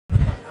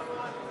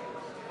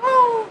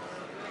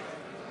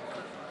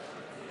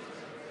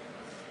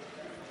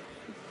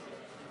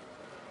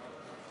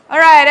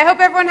right, I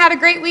hope everyone had a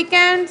great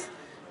weekend.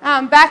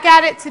 Back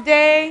at it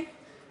today.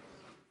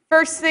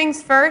 First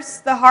things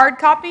first, the hard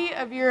copy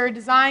of your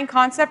design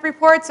concept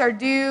reports are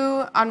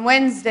due on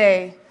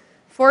Wednesday.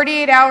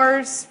 48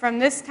 hours from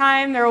this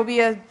time, there will be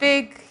a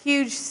big,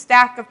 huge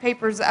stack of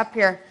papers up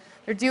here.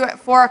 They're due at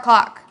 4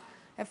 o'clock.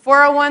 At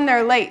 4:01,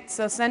 they're late,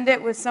 so send it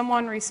with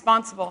someone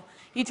responsible.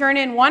 You turn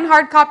in one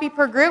hard copy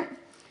per group,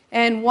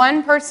 and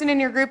one person in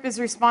your group is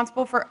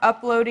responsible for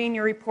uploading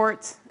your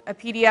report, a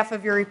PDF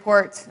of your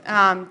report,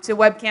 to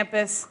Web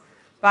Campus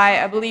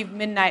by, I believe,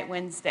 midnight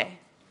Wednesday.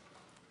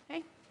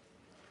 Okay.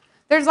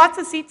 There's lots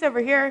of seats over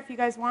here if you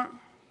guys want.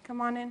 Come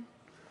on in.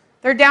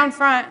 They're down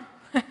front.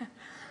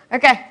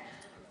 Okay.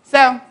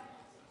 So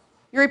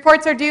your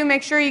reports are due.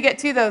 Make sure you get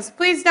to those.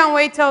 Please don't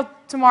wait till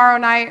tomorrow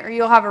night or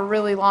you'll have a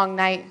really long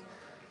night.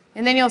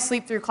 And then you'll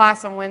sleep through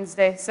class on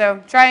Wednesday.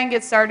 So try and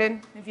get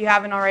started if you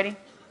haven't already.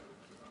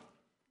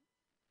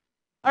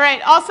 All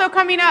right, also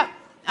coming up,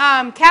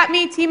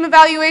 CAPME team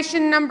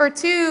evaluation number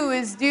 2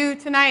 is due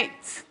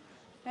tonight.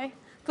 Okay?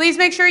 Please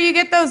make sure you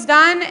get those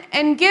done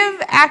and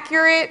give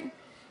accurate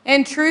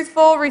and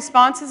truthful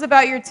responses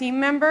about your team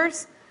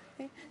members.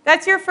 Okay?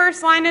 That's your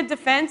first line of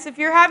defense. If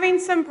you're having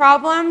some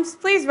problems,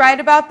 please write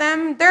about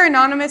them. They're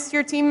anonymous to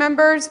your team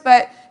members,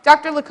 but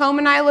Dr. Lacombe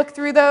and I look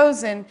through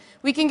those, and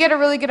we can get a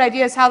really good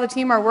idea as how the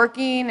team are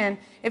working, and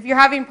if you're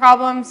having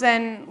problems,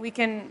 then we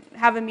can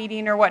have a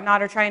meeting or whatnot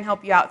or try and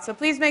help you out. So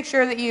please make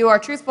sure that you are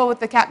truthful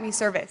with the CAPME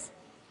surveys.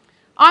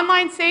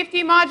 Online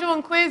safety module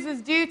and quiz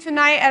is due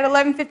tonight at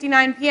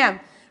 11:59 p.m.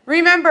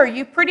 Remember,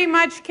 you pretty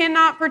much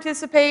cannot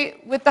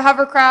participate with the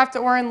hovercraft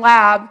or in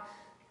lab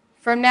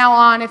from now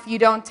on if you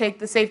don't take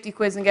the safety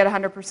quiz and get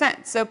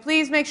 100%. So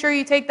please make sure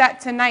you take that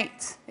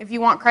tonight if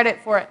you want credit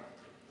for it.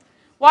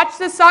 Watch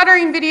the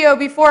soldering video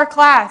before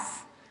class.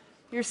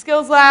 Your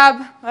skills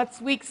lab,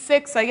 that's week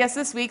 6, I guess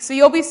this week. So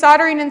you'll be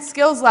soldering in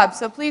skills lab.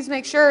 So please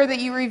make sure that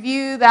you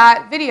review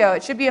that video.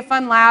 It should be a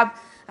fun lab,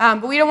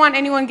 but we don't want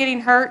anyone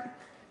getting hurt.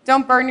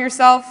 Don't burn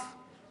yourself.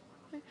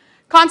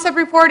 Concept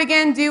report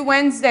again due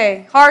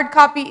Wednesday. Hard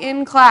copy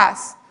in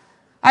class.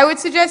 I would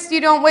suggest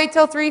you don't wait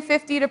till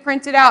 3:50 to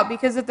print it out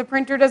because if the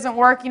printer doesn't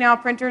work, you know how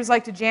printers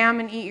like to jam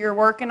and eat your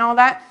work and all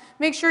that.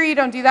 Make sure you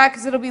don't do that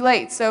because it'll be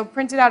late. So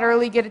print it out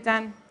early, get it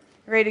done.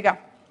 Ready to go.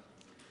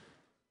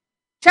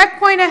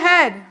 Checkpoint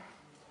ahead. You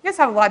guys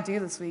have a lot to do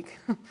this week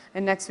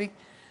and next week.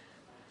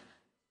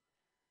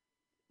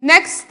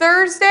 Next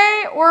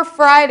Thursday or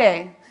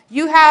Friday,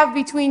 you have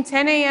between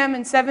 10 a.m.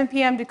 and 7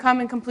 p.m. to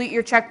come and complete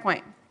your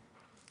checkpoint.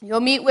 You'll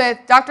meet with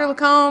Dr.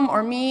 Lacombe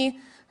or me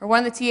or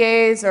one of the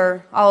TAs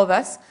or all of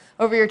us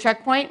over your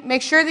checkpoint.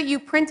 Make sure that you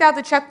print out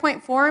the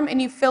checkpoint form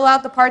and you fill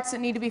out the parts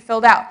that need to be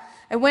filled out.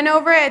 I went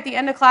over it at the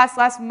end of class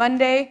last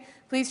Monday.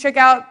 Please check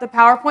out the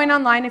PowerPoint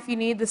online if you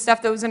need. The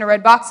stuff that was in a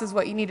red box is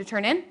what you need to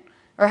turn in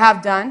or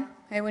have done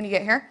when you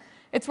get here.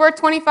 It's worth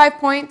 25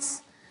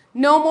 points.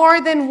 No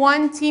more than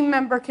one team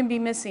member can be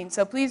missing.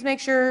 So please make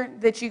sure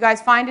that you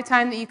guys find a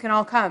time that you can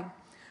all come.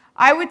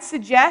 I would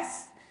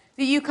suggest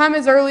that you come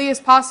as early as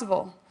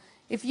possible.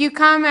 If you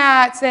come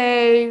at,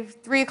 say,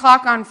 3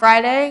 o'clock on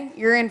Friday,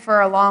 you're in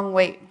for a long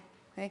wait.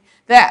 Okay?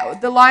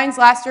 The lines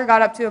last year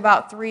got up to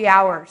about 3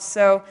 hours.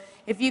 So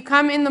if you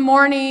come in the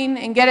morning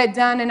and get it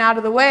done and out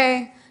of the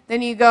way,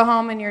 then you go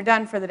home and you're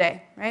done for the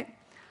day, right?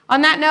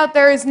 On that note,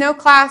 there is no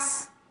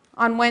class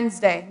on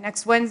Wednesday.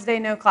 Next Wednesday,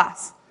 no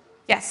class.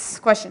 Yes,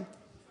 question?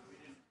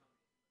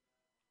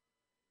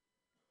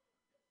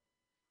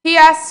 He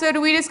asked, so do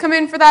we just come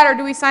in for that or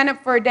do we sign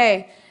up for a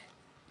day?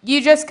 You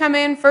just come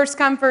in, first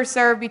come, first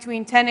serve,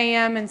 between 10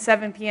 a.m. and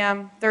 7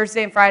 p.m.,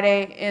 Thursday and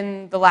Friday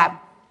in the lab.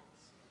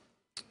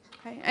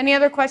 Okay. Any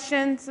other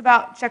questions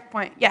about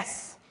checkpoint?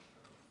 Yes.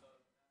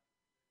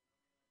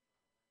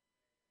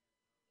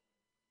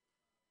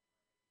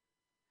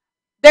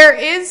 There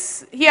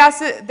is, he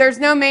asked, there's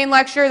no main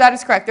lecture. That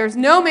is correct. There's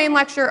no main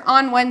lecture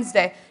on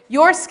Wednesday.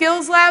 Your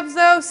skills labs,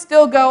 though,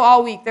 still go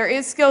all week. There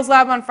is skills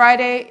lab on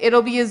Friday.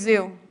 It'll be a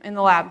zoo in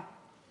the lab.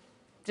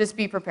 Just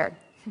be prepared.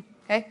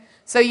 Okay?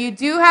 So you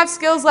do have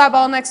skills lab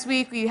all next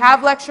week. We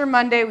have lecture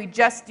Monday. We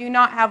just do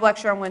not have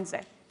lecture on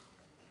Wednesday.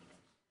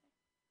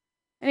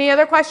 Any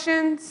other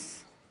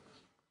questions?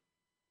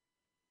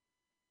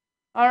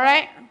 All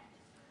right.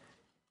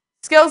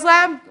 Skills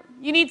lab,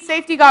 you need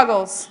safety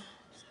goggles.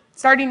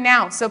 Starting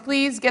now. So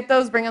please get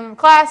those, bring them to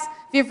class.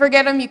 If you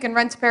forget them, you can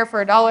rent a pair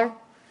for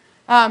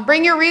 $1.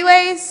 Bring your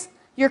relays,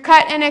 your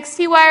cut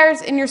NXT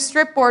wires, and your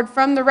strip board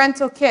from the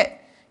rental kit.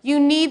 You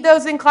need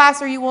those in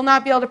class or you will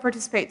not be able to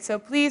participate. So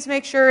please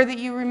make sure that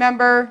you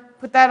remember,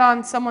 put that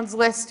on someone's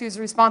list who's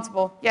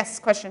responsible. Yes,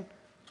 question?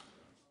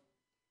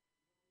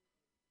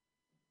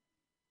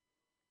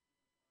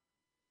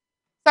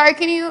 Sorry,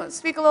 can you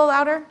speak a little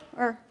louder?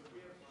 Or?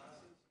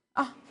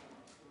 Oh.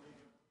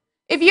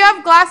 If you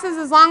have glasses,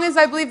 as long as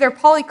I believe they're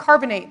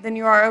polycarbonate, then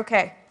you are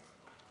okay.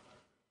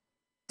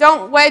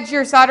 Don't wedge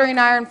your soldering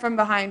iron from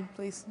behind,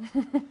 please.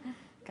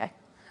 Okay.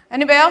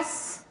 Anybody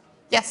else?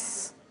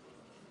 Yes.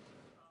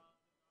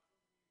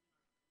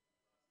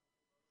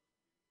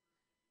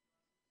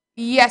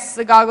 Yes,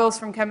 the goggles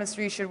from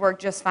chemistry should work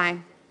just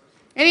fine.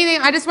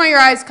 Anything, I just want your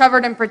eyes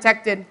covered and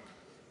protected.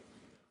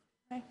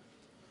 Okay.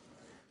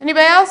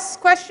 Anybody else?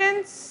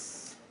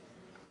 Questions?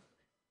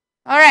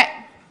 All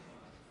right.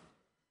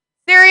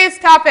 Serious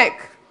topic,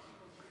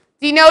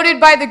 denoted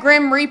by the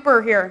Grim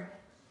Reaper here.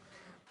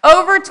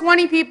 Over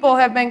 20 people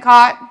have been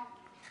caught,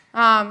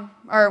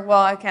 well,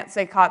 I can't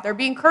say caught. They're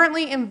being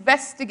currently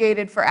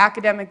investigated for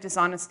academic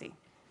dishonesty.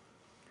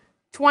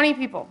 20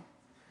 people.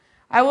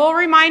 I will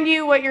remind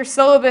you what your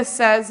syllabus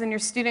says in your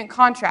student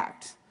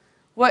contract.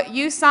 What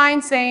you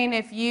sign saying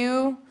if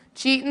you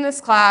cheat in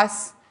this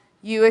class,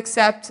 you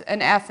accept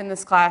an F in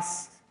this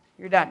class,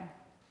 you're done.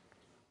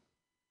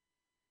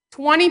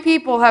 20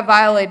 people have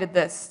violated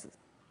this.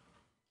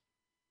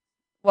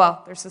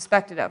 Well, they're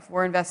suspected of.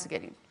 We're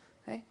investigating.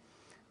 Okay?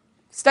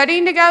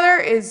 Studying together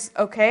is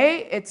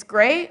okay. It's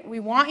great. We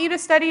want you to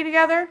study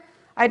together.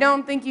 I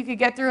don't think you could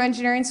get through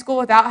engineering school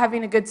without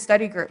having a good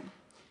study group.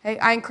 Okay?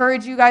 I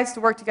encourage you guys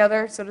to work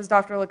together. So does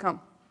Dr.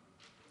 Lacombe.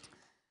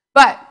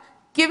 But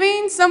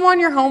giving someone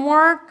your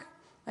homework,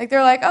 like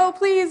they're like, oh,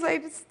 please, I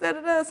just,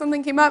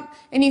 something came up,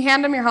 and you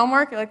hand them your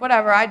homework, you're like,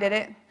 whatever, I did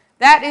it.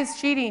 That is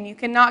cheating. You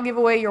cannot give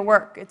away your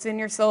work. It's in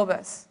your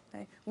syllabus.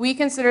 Okay? We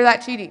consider that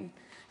cheating.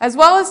 As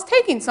well as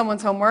taking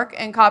someone's homework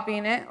and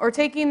copying it, or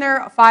taking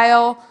their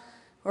file,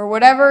 or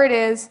whatever it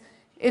is.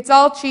 It's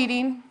all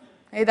cheating.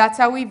 Okay, that's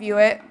how we view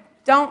it.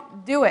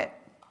 Don't do it.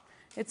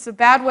 It's a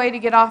bad way to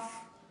get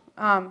off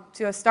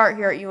to a start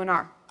here at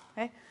UNR.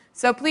 Okay?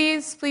 So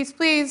please, please,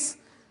 please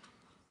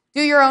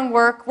do your own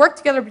work. Work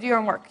together, but do your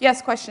own work.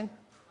 Yes, question?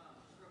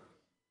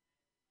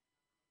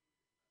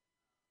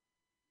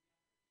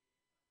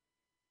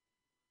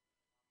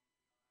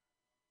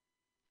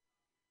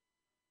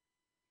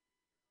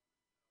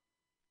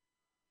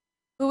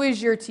 Who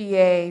is your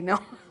TA? No,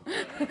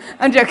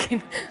 I'm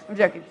joking. I'm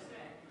joking.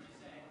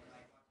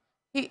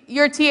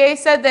 Your TA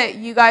said that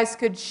you guys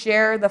could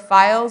share the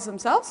files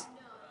themselves?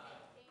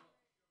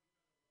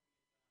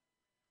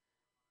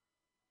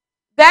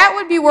 That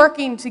would be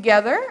working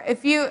together.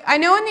 I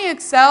know in the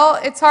Excel,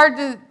 it's hard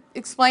to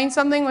explain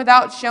something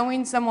without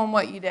showing someone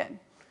what you did.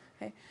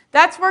 Okay?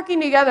 That's working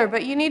together,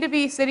 but you need to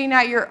be sitting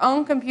at your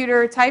own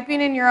computer,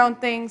 typing in your own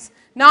things,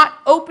 not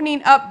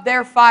opening up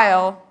their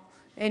file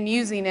and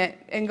using it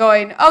and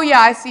going, oh yeah,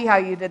 I see how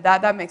you did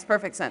that. That makes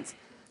perfect sense.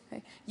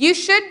 Okay? You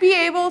should be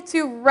able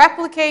to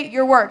replicate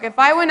your work. If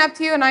I went up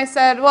to you and I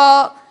said,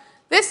 well,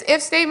 this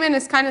if statement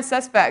is kind of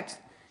suspect,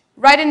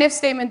 write an if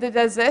statement that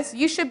does this,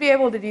 you should be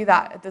able to do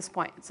that at this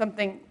point.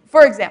 Something,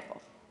 for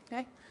example.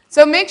 Okay?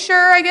 So make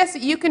sure, I guess,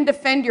 that you can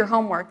defend your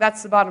homework.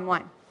 That's the bottom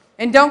line.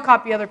 And don't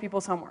copy other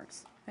people's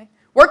homeworks. Okay?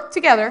 Work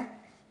together,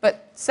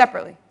 but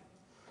separately.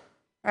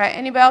 All right,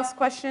 anybody else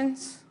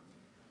questions?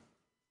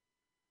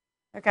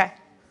 Okay.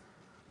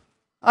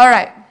 All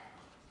right.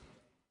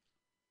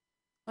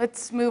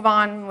 Let's move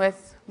on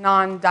with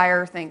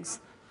non-dire things.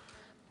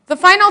 The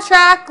final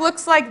track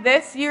looks like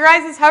this. Your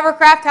guys'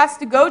 hovercraft has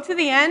to go to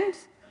the end.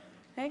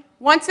 Okay?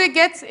 Once it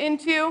gets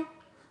into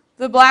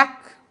the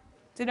black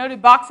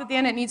denoted box at the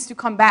end, it needs to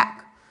come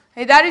back.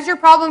 Okay? That is your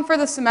problem for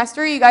the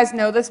semester. You guys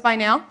know this by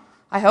now,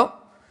 I hope.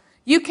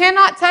 You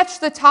cannot touch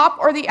the top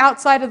or the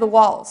outside of the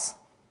walls.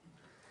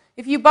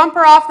 If you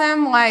bumper off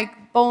them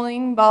like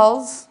bowling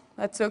balls,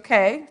 that's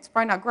okay. It's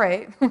probably not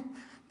great,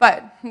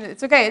 but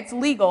it's okay. It's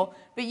legal.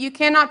 But you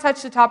cannot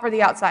touch the top or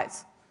the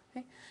outsides.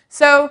 Okay?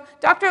 So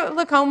Dr.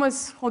 Lacombe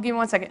was, hold give me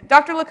one second.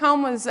 Dr.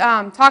 Lacombe was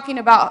talking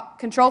about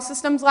control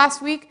systems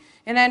last week,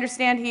 and I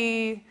understand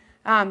he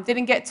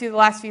didn't get to the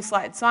last few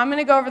slides. So I'm going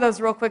to go over those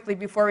real quickly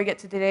before we get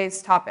to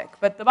today's topic.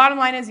 But the bottom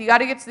line is you got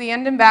to get to the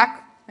end and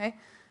back, okay?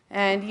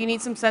 And you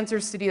need some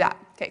sensors to do that.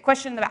 Okay,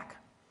 question in the back.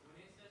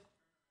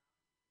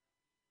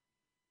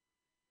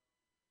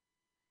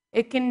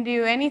 It can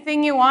do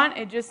anything you want.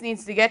 It just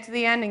needs to get to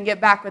the end and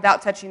get back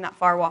without touching that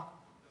far wall.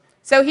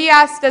 So he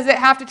asked, does it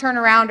have to turn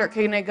around or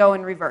can it go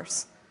in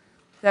reverse?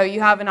 So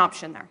you have an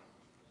option there.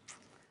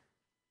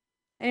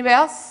 Anybody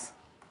else?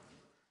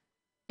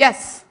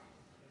 Yes?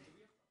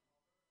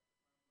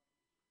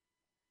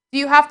 Do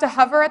you have to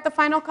hover at the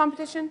final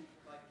competition?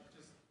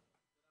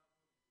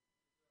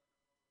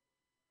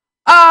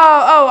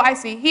 Oh, I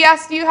see. He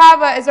asked,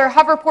 is there a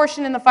hover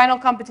portion in the final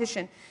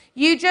competition?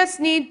 You just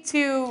need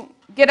to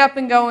get up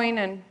and going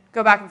and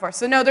go back and forth.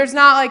 So no, there's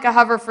not like a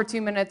hover for 2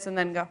 minutes and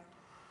then go.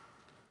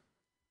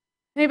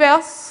 Anybody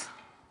else?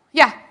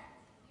 Yeah.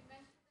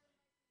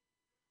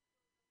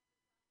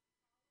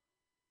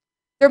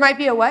 There might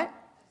be a what?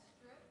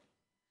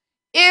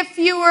 If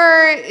you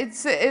were,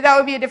 that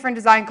would be a different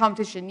design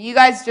competition. You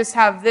guys just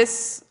have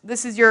this.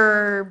 This is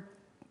your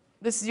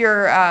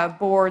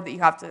board that you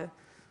have to,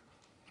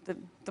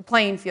 the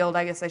playing field,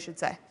 I guess I should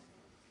say.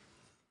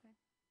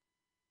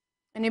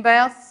 Anybody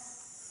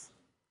else?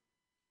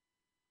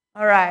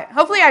 All right.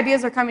 Hopefully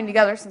ideas are coming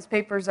together since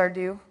papers are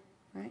due,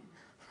 right?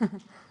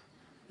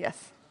 Yes.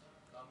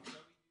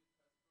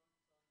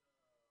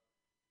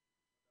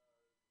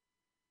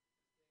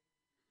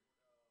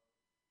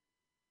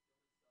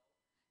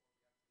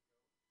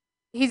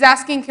 He's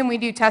asking, can we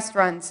do test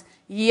runs?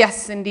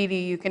 Yes, indeedy.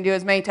 You can do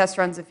as many test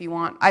runs if you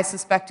want. I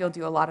suspect you'll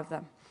do a lot of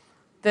them.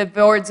 the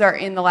boards are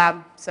in the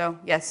lab, so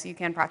yes, you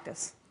can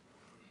practice.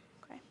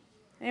 Okay.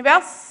 Anybody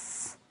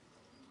else?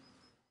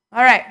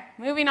 All right,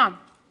 moving on.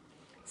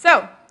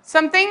 So,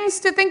 some things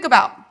to think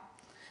about.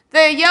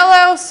 The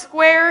yellow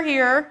square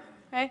here,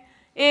 okay,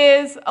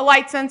 is a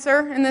light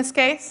sensor in this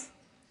case.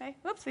 Okay,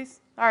 whoopsies,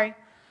 sorry.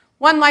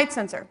 One light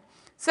sensor.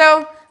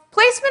 So,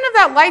 placement of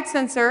that light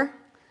sensor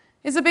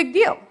is a big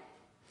deal.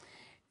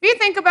 If you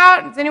think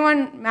about, does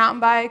anyone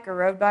mountain bike or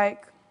road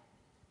bike?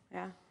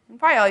 Yeah, and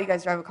probably all you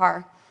guys drive a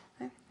car.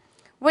 Okay.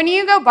 When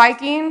you go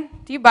biking,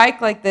 do you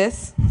bike like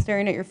this,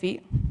 staring at your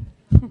feet?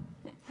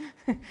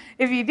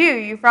 If you do,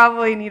 you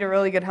probably need a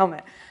really good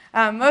helmet.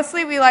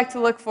 Mostly we like to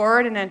look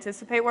forward and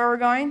anticipate where we're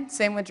going.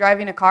 Same with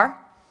driving a car.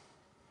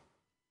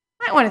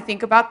 You might want to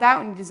think about that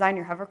when you design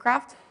your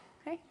hovercraft.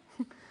 Okay?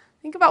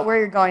 Think about where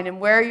you're going and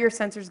where your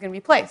sensor is going to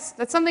be placed.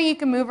 That's something you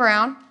can move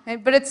around, okay?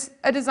 But it's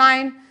a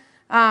design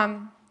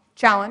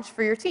challenge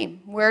for your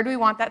team. Where do we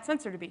want that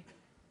sensor to be?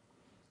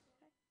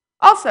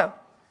 Also,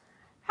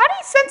 how do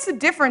you sense the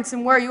difference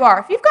in where you are?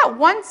 If you've got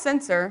one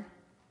sensor,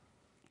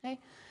 okay,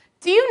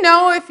 do you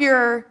know if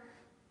you're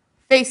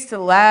face to the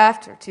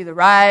left or to the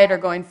right or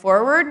going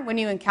forward when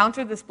you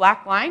encounter this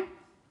black line?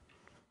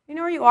 You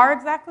know where you are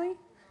exactly?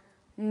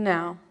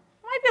 No.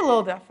 It might be a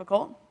little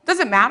difficult. Does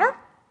it matter?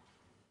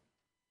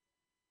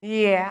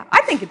 Yeah,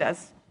 I think it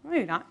does.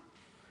 Maybe not.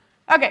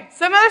 Okay,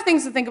 some other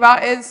things to think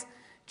about is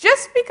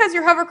just because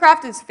your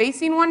hovercraft is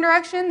facing one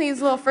direction, these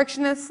little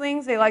frictionless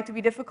things, they like to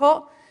be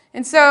difficult.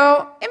 And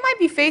so it might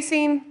be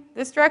facing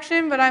this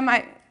direction, but I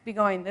might be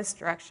going this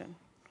direction,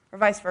 or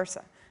vice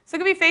versa. So it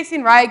could be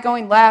facing right,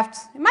 going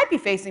left. It might be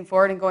facing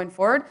forward and going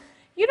forward.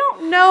 You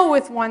don't know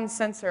with one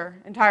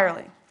sensor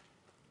entirely.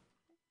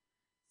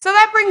 So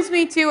that brings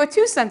me to a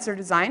two-sensor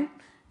design.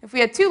 If we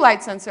had two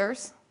light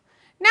sensors,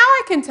 now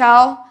I can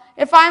tell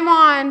if I'm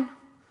on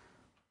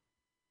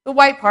the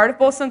white part, if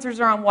both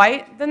sensors are on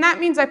white, then that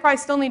means I probably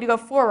still need to go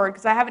forward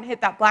because I haven't hit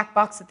that black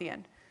box at the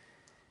end.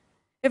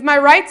 If my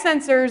right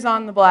sensor is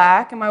on the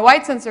black and my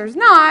white sensor is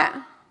not,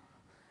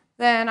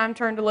 then I'm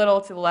turned a little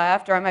to the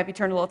left, or I might be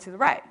turned a little to the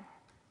right.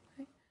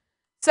 Okay?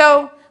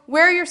 So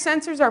where your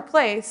sensors are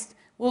placed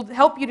will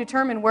help you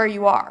determine where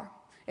you are.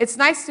 It's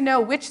nice to know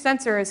which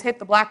sensor has hit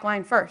the black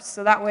line first,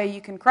 so that way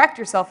you can correct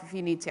yourself if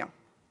you need to.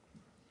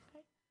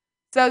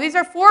 So these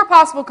are 4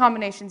 possible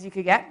combinations you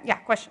could get. Yeah,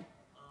 question?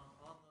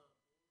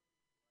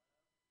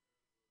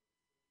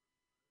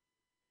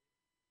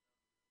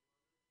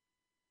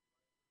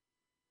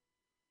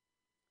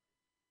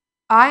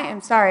 I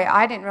am sorry,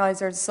 I didn't realize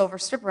there's a silver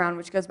strip around,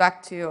 which goes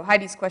back to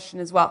Heidi's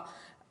question as well.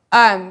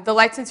 The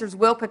light sensors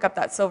will pick up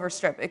that silver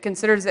strip. It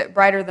considers it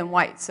brighter than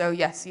white, so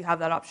yes, you have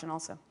that option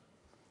also.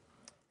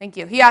 Thank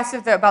you. He asked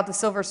about the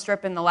silver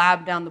strip in the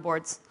lab down the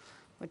boards,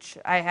 which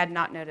I had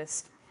not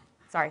noticed.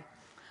 Sorry.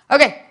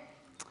 Okay,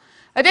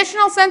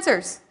 additional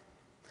sensors.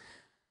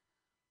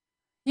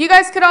 You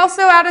guys could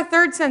also add a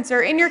third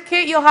sensor. In your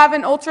kit, you'll have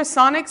an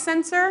ultrasonic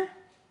sensor.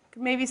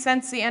 Could maybe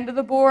sense the end of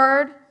the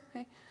board.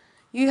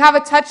 You have a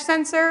touch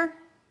sensor,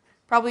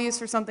 probably used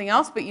for something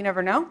else, but you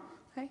never know.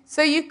 Okay?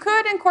 So you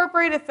could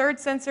incorporate a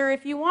third sensor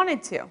if you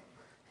wanted to.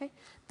 Okay?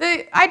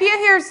 The idea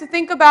here is to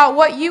think about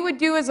what you would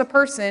do as a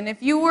person.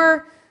 If you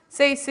were,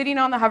 say, sitting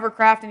on the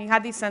hovercraft and you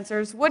had these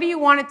sensors, what do you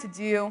want it to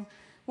do?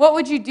 What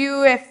would you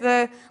do if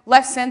the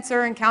left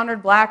sensor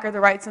encountered black or the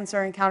right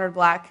sensor encountered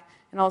black,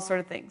 and all sort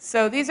of things.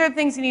 So these are the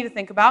things you need to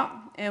think about,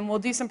 and we'll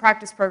do some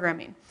practice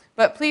programming.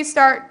 But please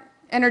start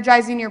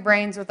energizing your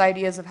brains with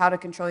ideas of how to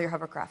control your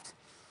hovercraft.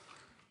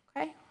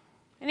 Okay,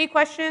 any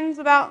questions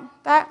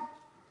about that?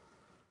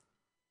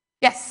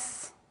 Yes?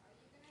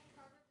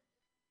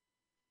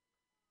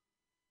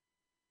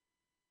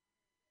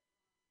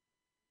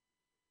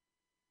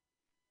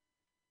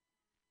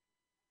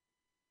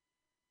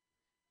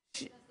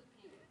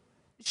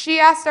 She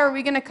asked, are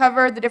we going to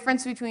cover the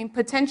difference between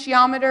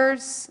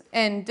potentiometers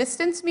and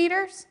distance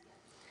meters?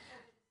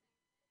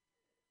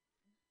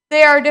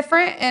 They are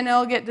different, and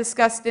it'll get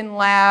discussed in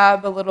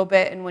lab a little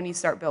bit and when you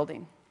start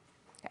building.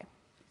 Okay.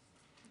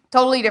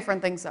 Totally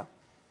different things, though.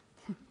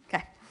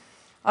 Okay.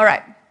 All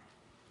right.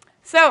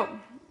 So,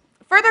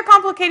 further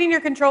complicating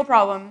your control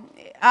problem,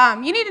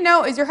 you need to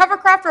know, is your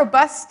hovercraft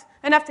robust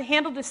enough to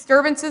handle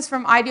disturbances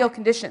from ideal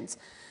conditions?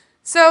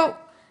 So,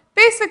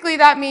 basically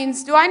that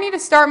means, do I need to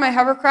start my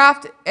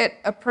hovercraft at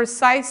a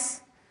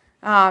precise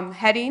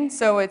heading,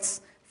 so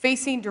it's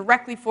facing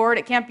directly forward?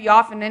 It can't be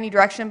off in any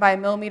direction by a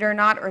millimeter or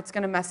not, or it's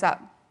going to mess up.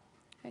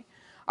 Okay.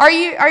 Are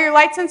your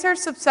light sensors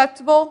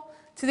susceptible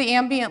to the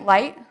ambient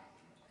light?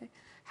 Okay.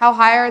 How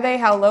high are they?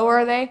 How low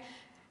are they?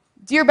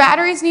 Do your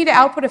batteries need to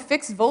output a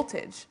fixed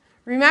voltage?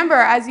 Remember,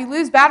 as you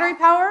lose battery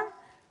power,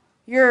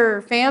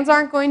 your fans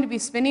aren't going to be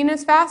spinning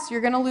as fast.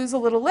 You're going to lose a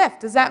little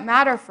lift. Does that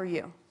matter for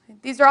you? Okay.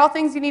 These are all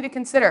things you need to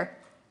consider.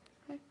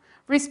 Okay.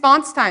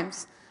 Response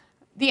times.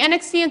 The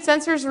NXT and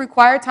sensors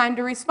require time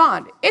to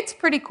respond. It's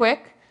pretty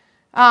quick.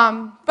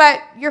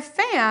 But your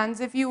fans,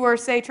 if you were,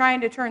 say, trying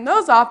to turn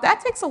those off,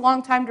 that takes a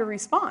long time to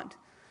respond.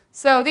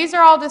 So these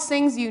are all just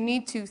things you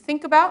need to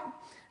think about,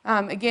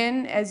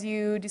 again, as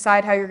you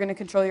decide how you're going to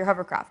control your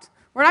hovercraft.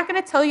 We're not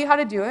going to tell you how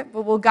to do it,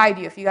 but we'll guide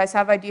you. If you guys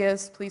have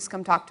ideas, please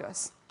come talk to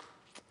us.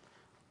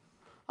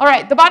 All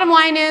right, the bottom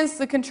line is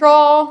the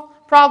control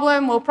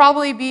problem will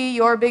probably be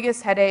your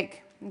biggest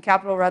headache in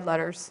capital red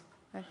letters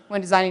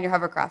when designing your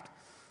hovercraft.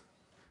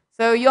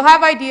 So you'll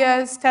have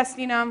ideas,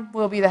 testing them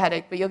will be the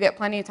headache, but you'll get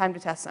plenty of time to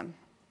test them.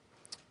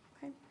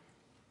 Okay.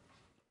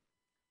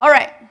 All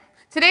right,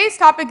 today's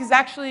topic is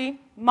actually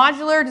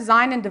modular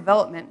design and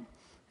development.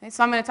 Okay,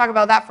 so I'm going to talk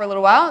about that for a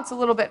little while. It's a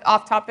little bit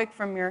off topic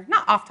from your,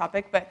 not off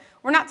topic, but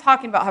we're not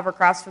talking about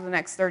hovercrafts for the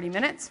next 30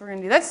 minutes. We're going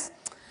to do this.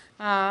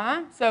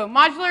 So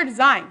modular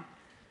design.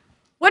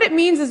 What it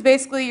means is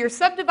basically you're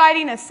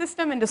subdividing a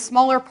system into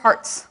smaller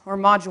parts or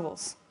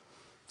modules.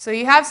 So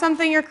you have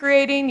something you're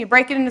creating, you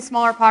break it into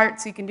smaller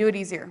parts so you can do it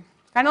easier.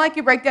 Kind of like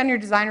you break down your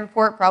design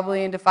report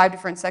probably into 5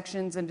 different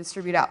sections and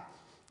distribute out.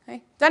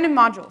 Okay? Done in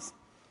modules.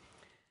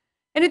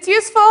 And it's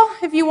useful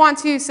if you want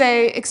to,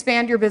 say,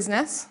 expand your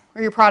business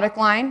or your product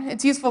line.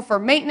 It's useful for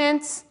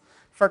maintenance,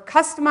 for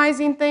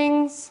customizing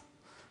things,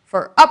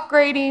 for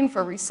upgrading,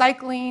 for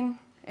recycling.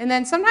 And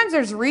then sometimes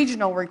there's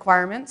regional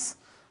requirements.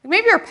 Like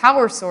maybe your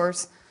power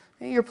source.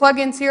 Your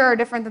plugins here are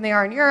different than they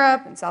are in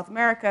Europe and South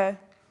America,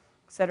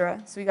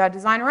 etc. So you got to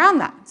design around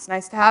that. It's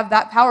nice to have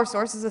that power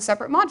source as a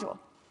separate module.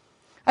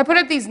 I put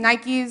up these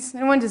Nikes.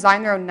 Anyone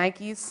design their own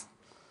Nikes?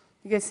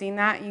 You guys seen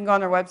that? You can go on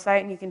their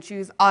website and you can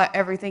choose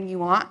everything you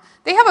want.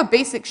 They have a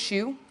basic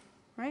shoe,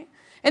 right?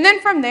 And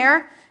then from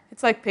there,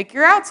 it's like pick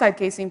your outside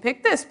casing,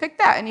 pick this, pick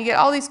that, and you get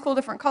all these cool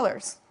different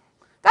colors.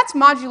 That's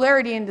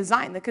modularity in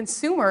design. The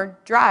consumer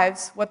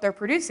drives what they're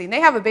producing.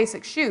 They have a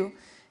basic shoe,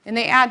 and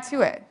they add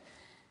to it.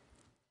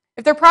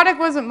 If their product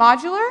wasn't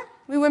modular,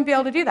 we wouldn't be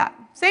able to do that.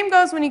 Same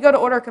goes when you go to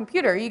order a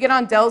computer. You get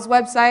on Dell's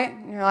website,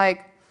 and you're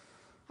like,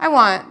 I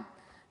want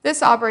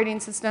this operating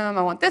system,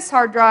 I want this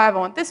hard drive, I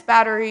want this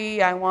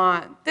battery, I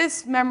want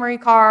this memory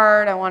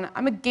card,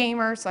 I'm a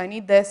gamer, so I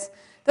need this.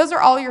 Those are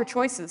all your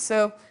choices.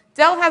 So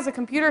Dell has a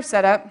computer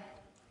set up,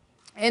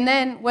 and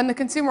then when the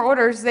consumer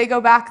orders, they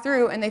go back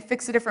through and they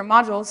fix the different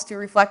modules to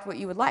reflect what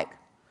you would like.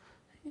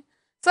 So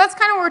that's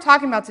kind of what we're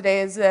talking about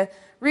today, is the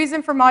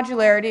reason for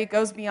modularity. It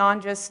goes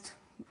beyond just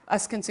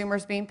us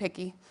consumers being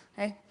picky.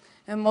 Okay?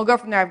 And we'll go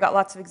from there. I've got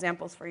lots of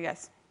examples for you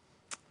guys.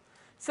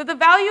 So the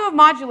value of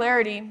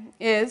modularity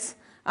is,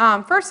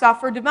 first off,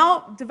 for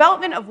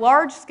development of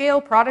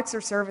large-scale products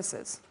or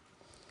services.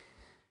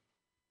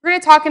 We're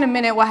going to talk in a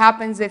minute what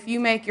happens if you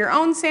make your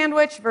own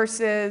sandwich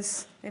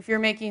versus if you're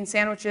making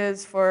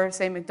sandwiches for,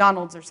 say,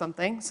 McDonald's or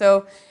something.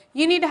 So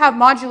you need to have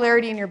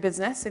modularity in your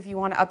business if you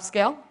want to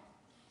upscale.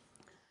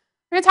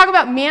 We're going to talk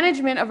about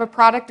management of a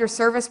product or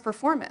service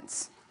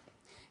performance.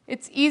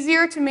 It's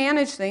easier to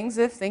manage things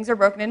if things are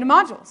broken into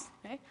modules.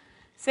 Okay?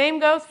 Same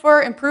goes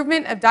for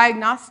improvement of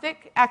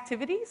diagnostic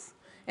activities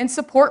and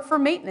support for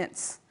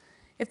maintenance.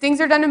 If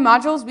things are done in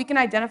modules, we can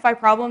identify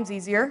problems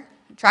easier,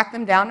 track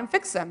them down, and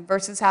fix them,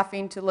 versus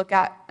having to look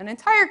at an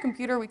entire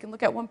computer. We can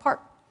look at one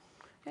part.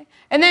 Okay?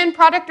 And then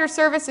product or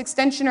service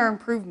extension or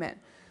improvement.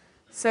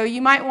 So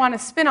you might want a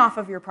spin-off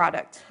of your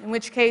product, in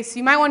which case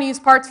you might want to use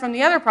parts from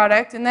the other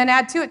product and then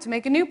add to it to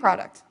make a new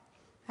product.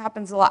 It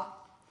happens a lot.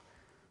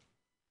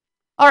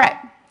 All right,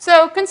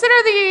 so consider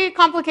the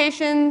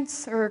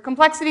complications or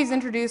complexities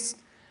introduced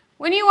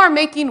when you are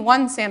making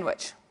one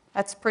sandwich.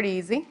 That's pretty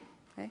easy.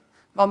 Okay?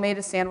 We've all made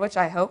a sandwich,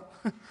 I hope.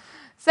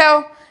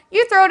 So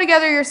you throw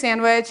together your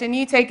sandwich and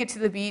you take it to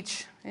the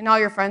beach, and all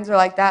your friends are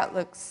like, that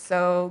looks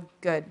so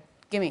good,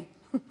 gimme.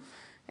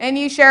 And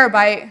you share a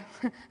bite,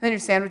 then your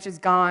sandwich is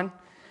gone.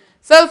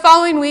 So the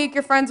following week,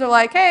 your friends are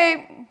like,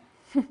 hey,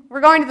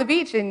 we're going to the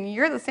beach and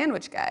you're the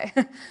sandwich guy.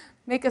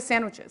 Make us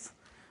sandwiches.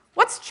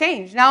 What's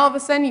changed? Now all of a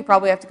sudden you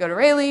probably have to go to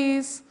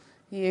Rayleigh's.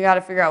 You got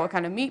to figure out what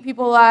kind of meat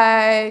people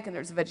like, and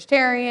there's a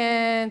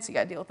vegetarian, so you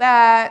got to deal with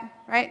that,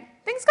 right?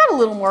 Things got a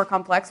little more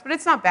complex, but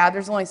it's not bad.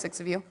 There's only 6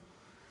 of you.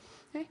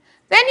 Okay?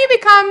 Then you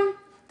become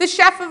the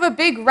chef of a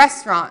big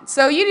restaurant.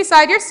 So you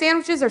decide your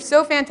sandwiches are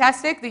so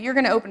fantastic that you're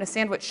going to open a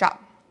sandwich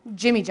shop,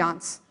 Jimmy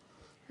John's.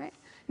 Right?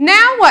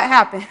 Now what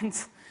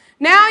happens?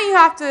 Now you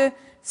have to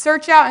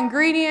search out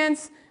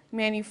ingredients,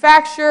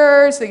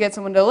 manufacturers, so you get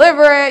someone to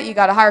deliver it, you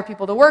got to hire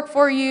people to work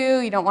for you,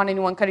 you don't want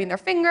anyone cutting their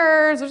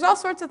fingers, there's all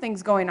sorts of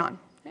things going on.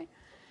 Okay?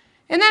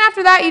 And then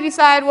after that you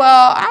decide,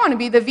 well, I want to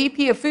be the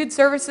VP of food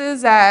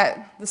services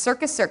at the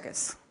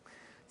Circus.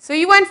 So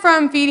you went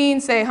from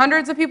feeding, say,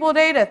 hundreds of people a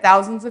day to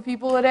thousands of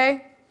people a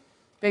day.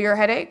 Bigger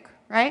headache,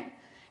 right?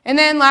 And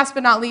then last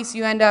but not least,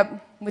 you end up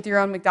with your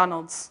own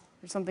McDonald's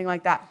or something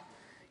like that.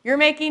 You're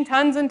making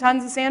tons and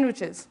tons of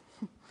sandwiches.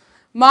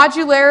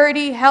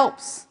 Modularity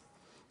helps.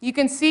 You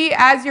can see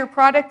as your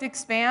product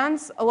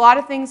expands, a lot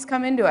of things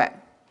come into it.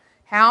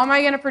 How am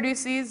I going to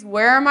produce these?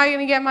 Where am I going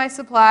to get my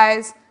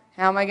supplies?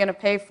 How am I going to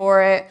pay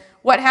for it?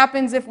 What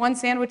happens if one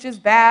sandwich is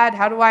bad?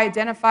 How do I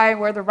identify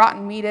where the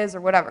rotten meat is,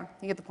 or whatever?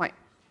 You get the point.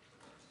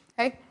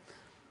 Okay?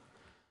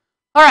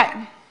 All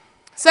right.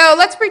 So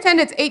let's pretend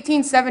it's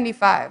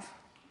 1875.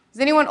 Is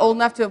anyone old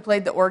enough to have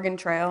played the Oregon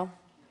Trail?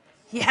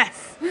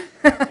 Yes.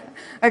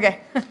 Okay.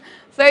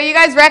 So you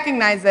guys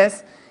recognize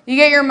this. You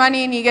get your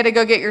money and you get to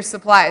go get your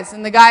supplies.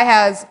 And the guy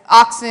has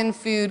oxen,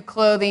 food,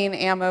 clothing,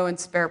 ammo, and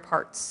spare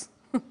parts.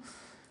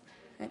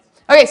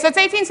 Okay, so it's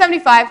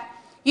 1875.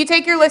 You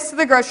take your list to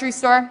the grocery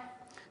store.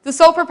 The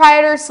sole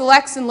proprietor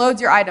selects and loads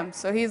your items.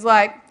 So he's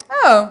like,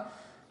 oh,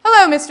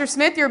 hello, Mr.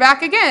 Smith, you're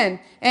back again.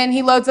 And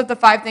he loads up the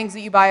 5 things that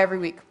you buy every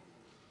week.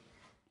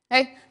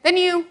 Okay, then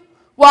you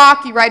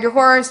walk, you ride your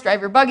horse, drive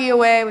your buggy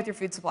away with your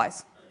food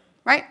supplies.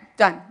 Right?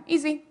 Done.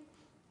 Easy.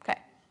 Okay.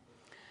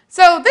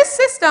 So this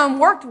system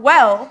worked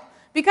well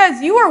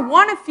because you are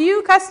one of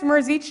few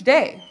customers each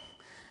day.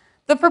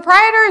 The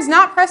proprietor is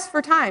not pressed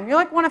for time. You're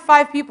like one of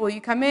 5 people. You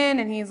come in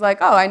and he's like,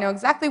 oh, I know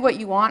exactly what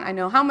you want. I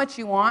know how much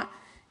you want.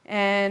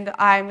 And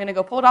I'm going to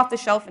go pull it off the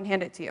shelf and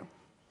hand it to you.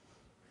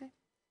 Okay.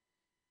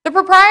 The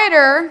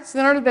proprietor, so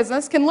the owner of the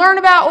business, can learn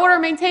about, order,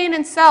 maintain,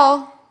 and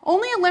sell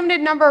only a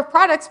limited number of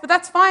products, but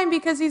that's fine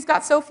because he's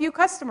got so few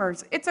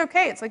customers. It's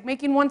okay. It's like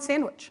making one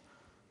sandwich.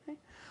 Okay.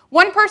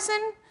 One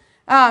person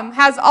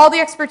has all the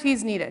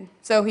expertise needed.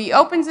 So he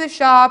opens his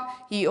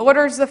shop, he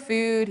orders the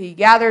food, he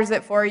gathers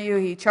it for you,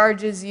 he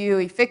charges you,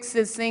 he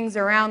fixes things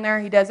around there,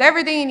 he does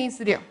everything he needs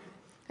to do.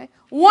 Okay?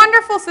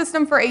 Wonderful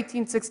system for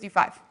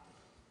 1865.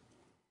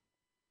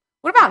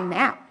 What about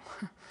now?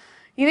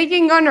 You think you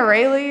can go into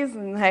Rayleigh's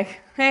and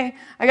like, hey,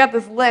 I got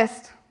this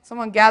list,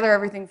 someone gather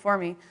everything for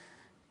me.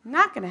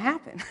 Not going to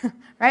happen,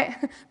 right?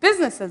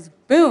 Business has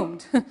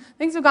boomed.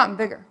 Things have gotten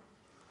bigger.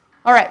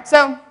 All right,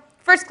 so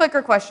first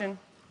clicker question.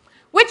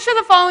 Which of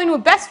the following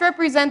would best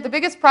represent the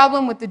biggest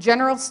problem with the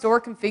general store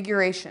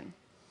configuration?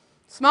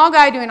 Small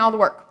guy doing all the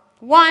work.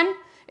 1,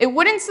 it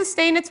wouldn't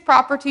sustain its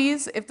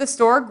properties if the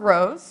store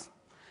grows.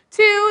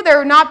 2, there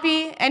would not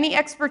be any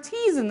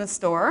expertise in the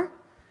store.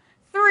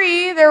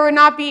 3, there would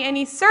not be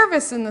any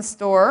service in the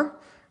store.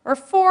 Or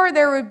 4,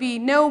 there would be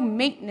no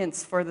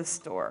maintenance for the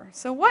store.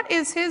 So what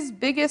is his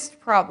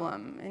biggest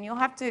problem? And you'll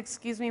have to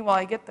excuse me while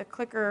I get the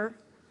clicker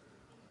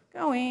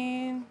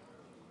going.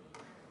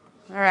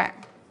 All right.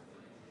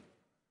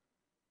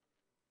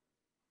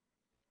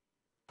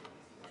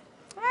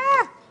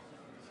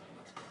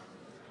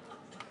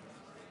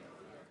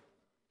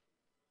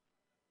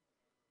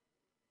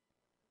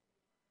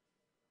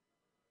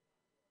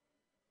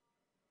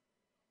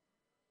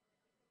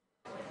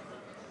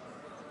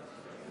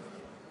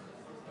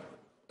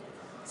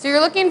 So you're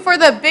looking for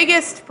the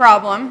biggest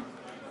problem.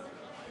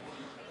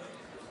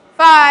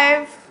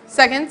 5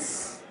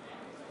 seconds.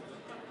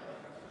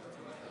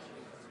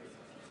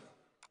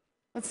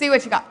 Let's see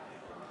what you got.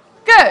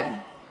 Good.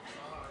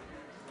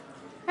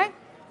 Okay.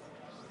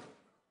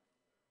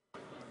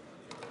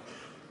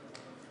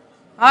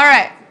 All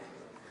right.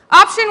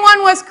 Option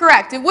 1 was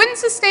correct. It wouldn't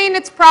sustain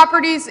its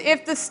properties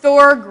if the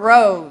store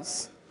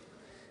grows.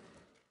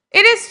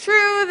 It is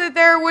true that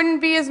there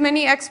wouldn't be as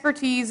many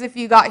expertise if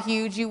you got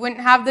huge. You wouldn't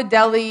have the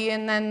deli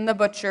and then the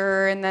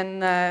butcher and then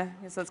the,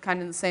 so it's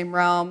kind of the same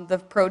realm, the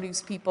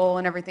produce people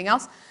and everything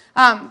else.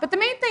 But the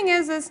main thing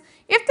is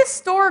if the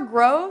store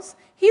grows,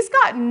 he's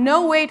got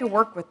no way to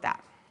work with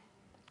that.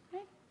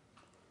 Okay?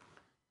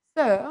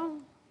 So,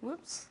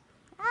 whoops,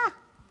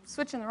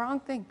 switching the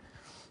wrong thing.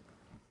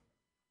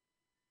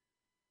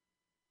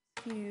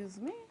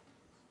 Excuse me.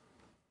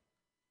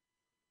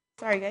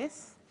 Sorry,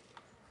 guys.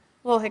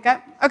 Little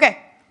hiccup. Okay.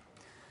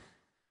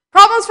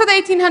 Problems for the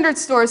 1800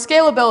 stores,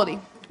 scalability.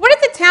 What if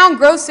the town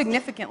grows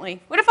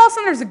significantly? What if all of a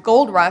sudden there's a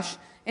gold rush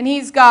and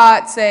he's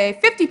got, say,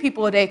 50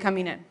 people a day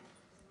coming in?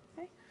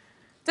 Okay.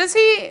 Does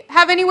he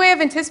have any way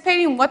of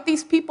anticipating what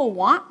these people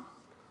want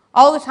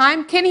all the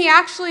time? Can he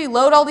actually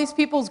load all these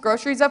people's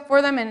groceries up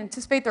for them and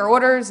anticipate their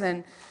orders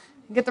and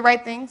get the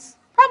right things?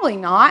 Probably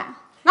not.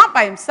 Not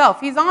by himself.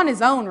 He's on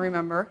his own,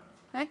 remember.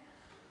 Okay.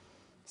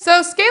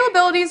 So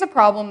scalability is a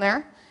problem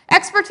there.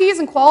 Expertise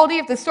and quality,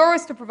 if the store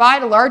was to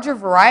provide a larger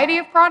variety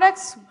of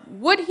products,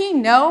 would he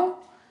know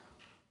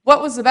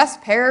what was the best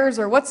pears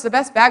or what's the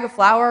best bag of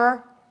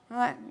flour?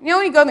 You know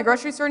when you go in the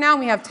grocery store now and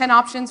we have 10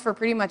 options for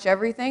pretty much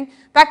everything?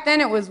 Back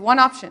then it was 1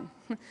 option.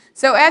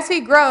 So as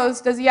he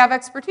grows, does he have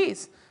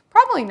expertise?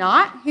 Probably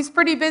not. He's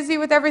pretty busy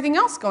with everything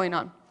else going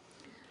on.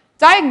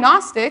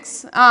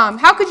 Diagnostics,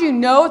 how could you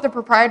know if the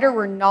proprietor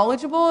were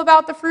knowledgeable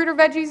about the fruit or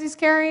veggies he's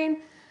carrying?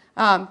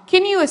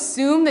 Can you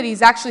assume that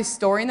he's actually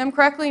storing them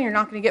correctly and you're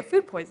not going to get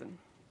food poison?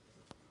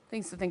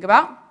 Things to think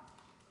about.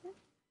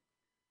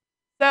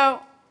 So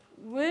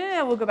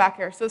we'll go back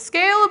here. So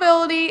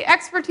scalability,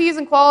 expertise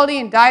and quality,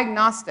 and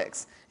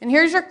diagnostics. And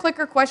here's your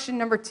clicker question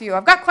number 2.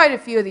 I've got quite a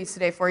few of these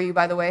today for you,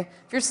 by the way.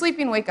 If you're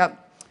sleeping, wake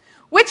up.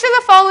 Which of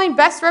the following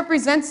best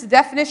represents the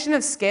definition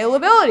of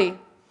scalability?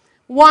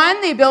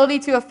 1, the ability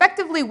to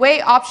effectively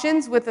weigh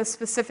options with a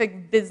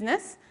specific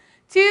business.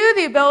 2,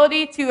 the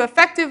ability to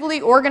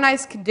effectively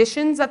organize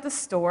conditions at the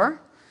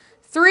store.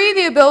 3,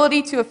 the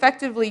ability to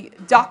effectively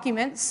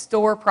document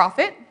store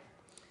profit.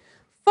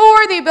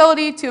 4, the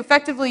ability to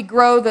effectively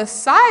grow the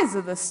size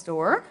of the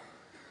store.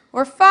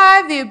 Or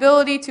 5, the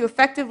ability to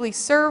effectively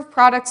serve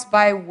products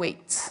by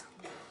weight.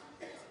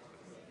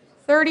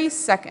 30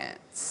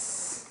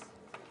 seconds.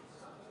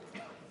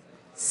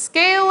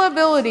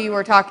 Scalability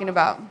we're talking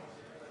about.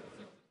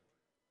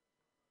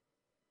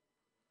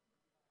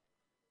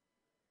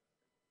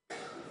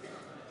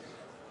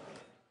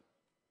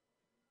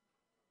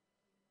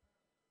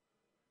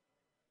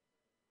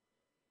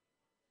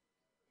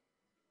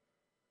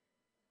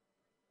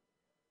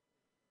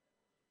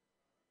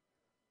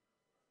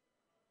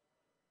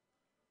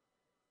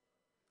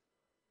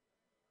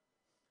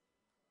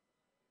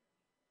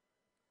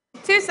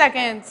 2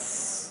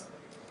 seconds.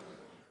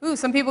 Ooh,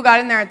 some people got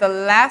in there at the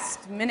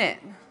last minute.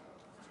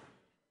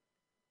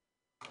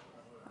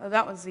 Oh,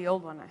 that was the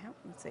old one.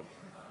 Let's see.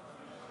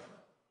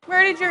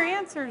 Where did your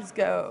answers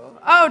go?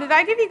 Oh, did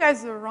I give you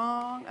guys the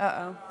wrong?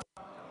 Uh-oh.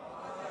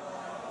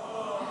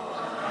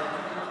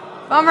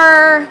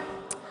 Bummer.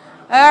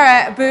 All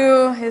right,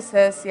 boo, hiss,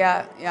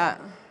 yeah.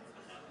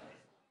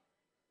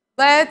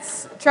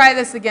 Let's try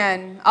this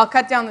again. I'll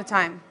cut down the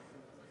time.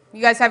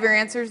 You guys have your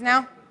answers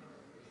now?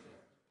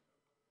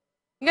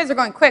 You guys are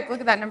going quick.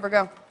 Look at that number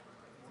go.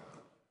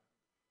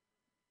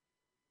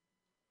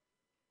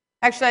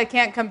 Actually, I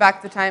can't come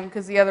back the time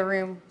because the other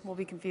room will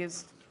be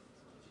confused.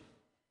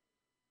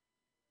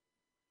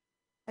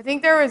 I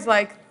think there was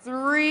like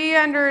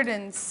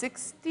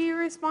 360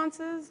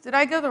 responses. Did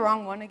I go the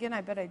wrong one again?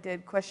 I bet I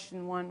did.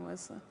 Question 1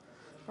 was,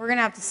 we're going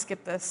to have to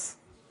skip this.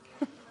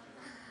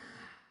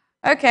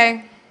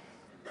 Okay.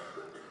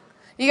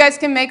 You guys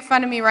can make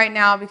fun of me right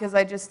now because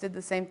I just did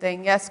the same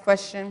thing. Yes,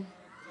 question.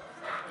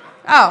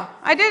 Oh,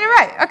 I did it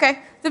right. Okay.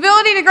 The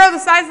ability to grow the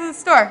size of the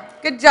store.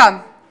 Good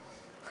job.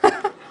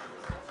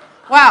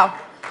 Wow.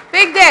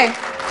 Big day.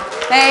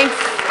 Thanks.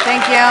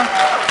 Thank you.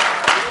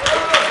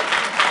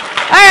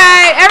 All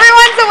right.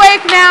 Everyone's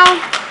awake now.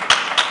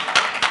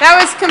 That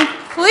was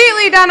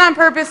completely done on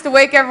purpose to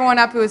wake everyone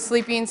up who was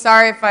sleeping.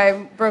 Sorry if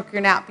I broke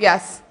your nap.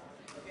 Yes.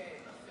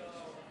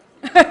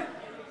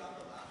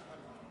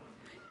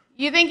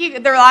 You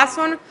think the last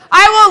one?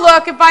 I will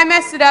look. If I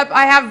messed it up,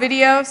 I have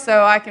video,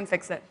 so I can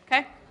fix it.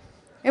 Okay?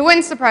 It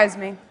wouldn't surprise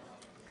me.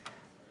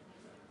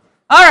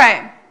 All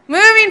right.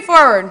 Moving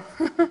forward.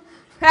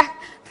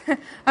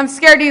 I'm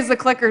scared to use the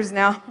clickers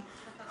now.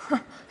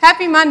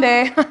 Happy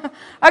Monday.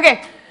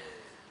 Okay.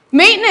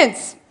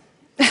 Maintenance.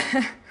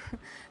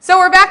 So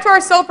we're back to our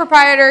sole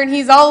proprietor, and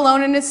he's all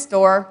alone in his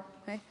store.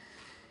 Okay?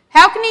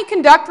 How can he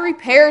conduct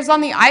repairs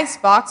on the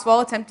icebox while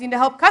attempting to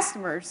help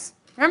customers?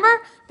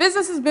 Remember?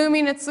 Business is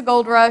booming. It's the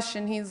gold rush,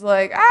 and he's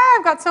like,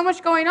 I've got so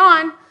much going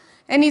on,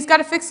 and he's got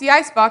to fix the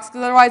icebox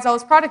because otherwise all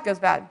his product goes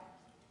bad.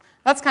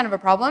 That's kind of a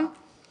problem.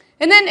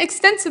 And then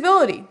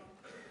extensibility.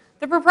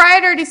 The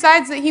proprietor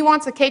decides that he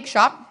wants a cake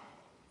shop.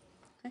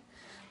 Okay?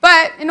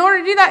 But in order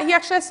to do that, he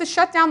actually has to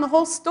shut down the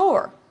whole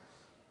store.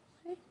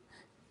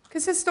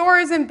 Because his store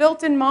isn't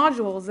built in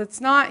modules. It's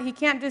not, he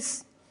can't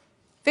just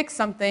fix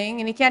something,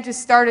 and he can't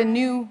just start a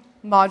new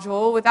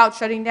module without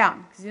shutting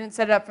down, because he didn't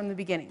set it up from the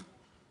beginning.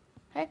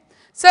 Okay?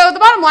 So the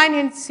bottom line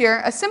is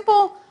here, a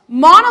simple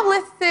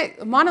monolithic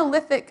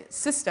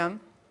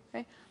system.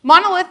 Okay?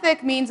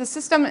 Monolithic means a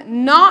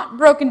system not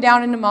broken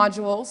down into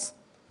modules.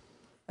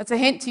 That's a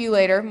hint to you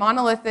later.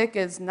 Monolithic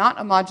is not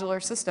a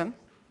modular system.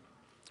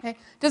 Okay?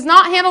 Does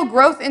not handle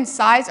growth in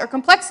size or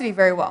complexity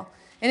very well.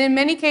 And in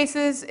many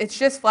cases, it's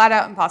just flat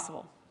out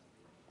impossible.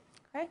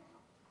 Okay?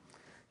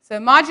 So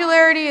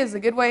modularity is a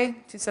good way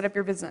to set up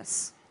your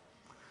business.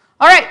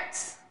 All right.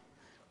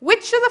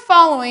 Which of the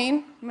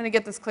following, I'm going to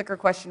get this clicker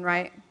question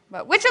right,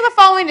 but which of the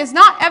following is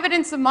not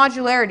evidence of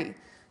modularity?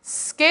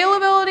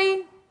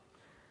 Scalability,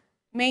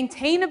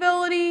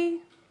 maintainability,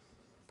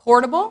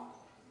 portable,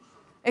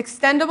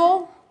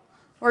 extendable,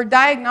 or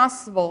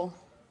diagnosable?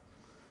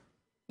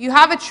 You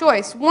have a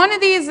choice. One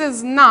of these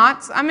is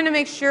not. I'm going to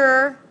make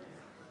sure.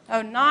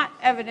 Oh, not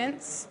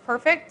evidence.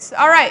 Perfect.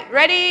 All right,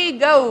 ready,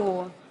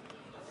 go.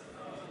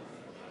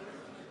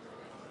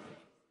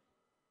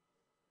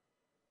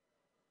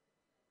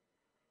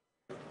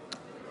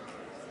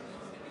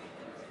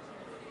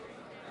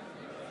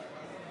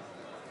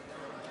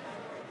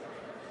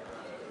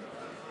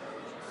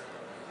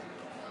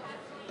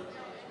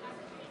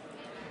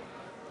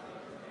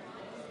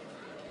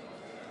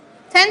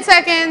 Ten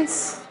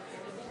seconds.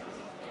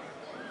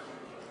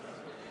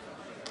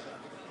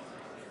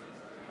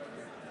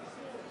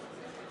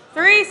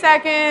 Three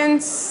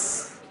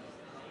seconds.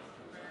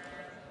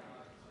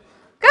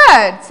 Good.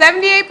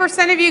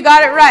 78% of you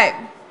got it right.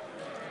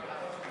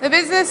 The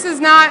business is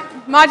not,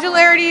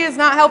 modularity is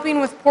not helping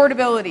with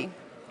portability.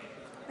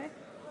 Okay.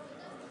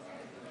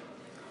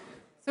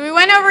 So we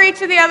went over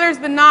each of the others,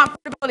 but not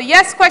portability.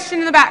 Yes, question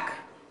in the back.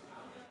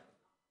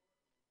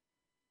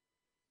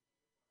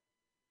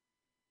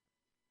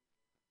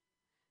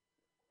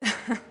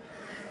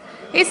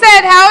 He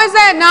said, how is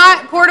that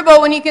not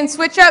portable when you can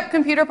switch up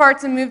computer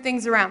parts and move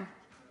things around?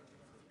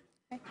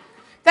 Okay.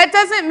 That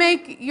doesn't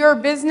make your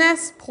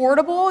business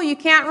portable. You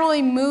can't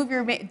really move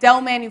your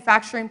Dell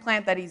manufacturing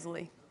plant that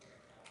easily.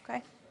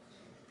 Okay?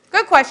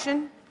 Good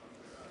question.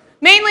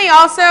 Mainly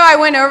also, I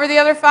went over the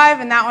other 5,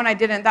 and that one I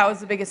didn't. That was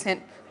the biggest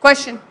hint.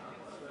 Question.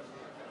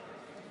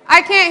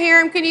 I can't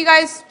hear him. Can you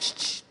guys?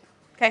 Shh.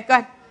 Okay,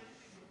 go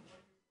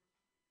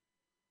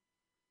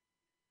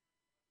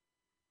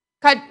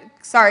ahead.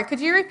 Sorry, could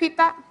you repeat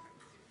that?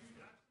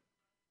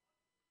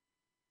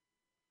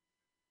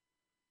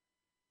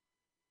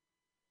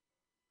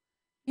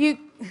 If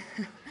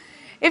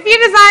you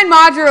design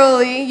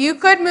modularly, you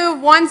could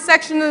move one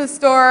section of the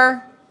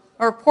store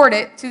or port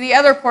it to the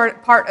other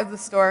part of the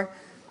store.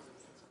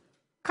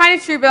 Kind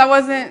of true, but that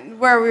wasn't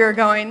where we were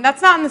going.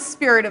 That's not in the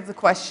spirit of the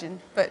question,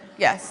 but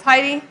yes.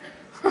 Heidi?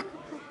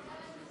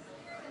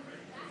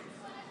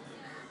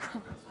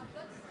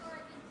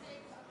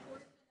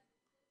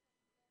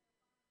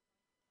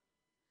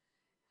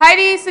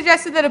 Heidi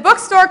suggested that a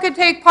bookstore could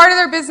take part of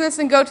their business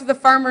and go to the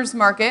farmer's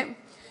market.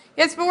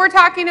 Yes, but we're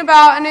talking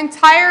about an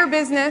entire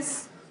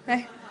business,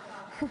 okay,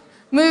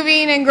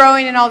 moving and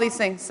growing and all these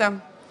things.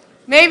 So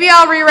maybe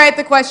I'll rewrite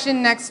the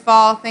question next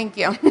fall. Thank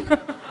you.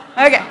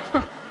 Okay.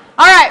 All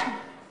right.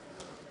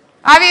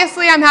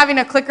 Obviously, I'm having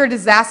a clicker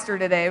disaster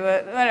today,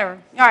 but whatever.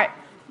 All right.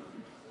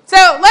 So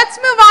let's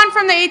move on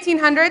from the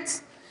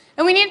 1800s,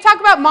 and we need to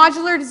talk about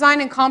modular design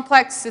and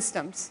complex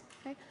systems.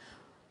 Okay?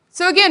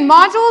 So again,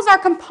 modules are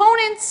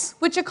components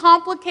which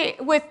accomplish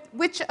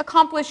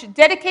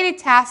dedicated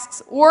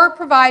tasks or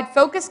provide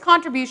focused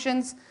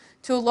contributions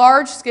to a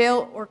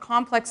large-scale or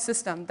complex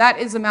system. That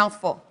is a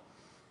mouthful.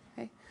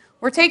 Okay?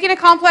 We're taking a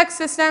complex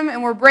system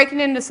and we're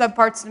breaking it into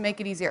subparts to make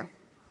it easier.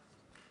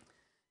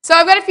 So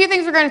I've got a few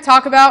things we're going to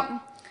talk about.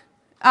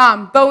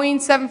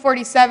 Boeing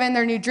 747,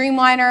 their new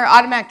Dreamliner,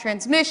 automatic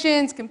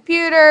transmissions,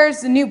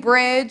 computers, the new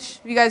bridge.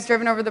 Have you guys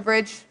driven over the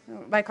bridge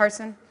by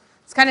Carson?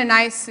 It's kind of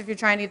nice if you're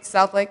trying to get to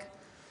South Lake.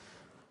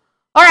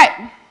 All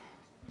right.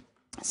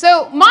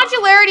 So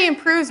modularity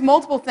improves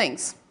multiple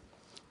things.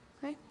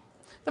 Okay?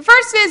 The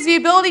first is the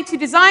ability to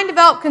design,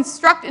 develop,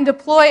 construct, and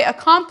deploy a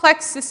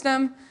complex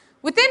system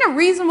within a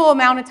reasonable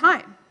amount of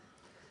time.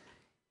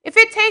 If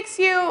it takes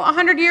you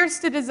 100 years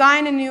to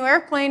design a new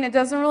airplane, it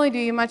doesn't really do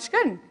you much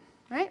good.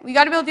 Right? We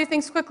got to be able to do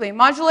things quickly.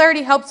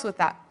 Modularity helps with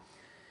that.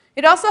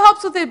 It also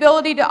helps with the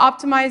ability to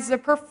optimize the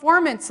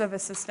performance of a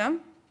system.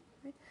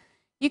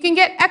 You can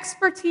get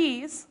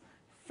expertise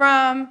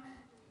from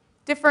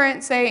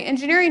different, say,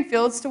 engineering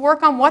fields to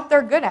work on what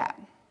they're good at.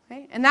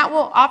 Okay? And that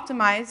will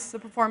optimize the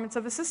performance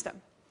of a system.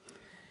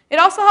 It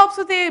also helps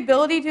with the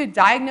ability to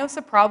diagnose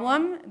a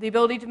problem, the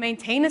ability to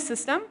maintain a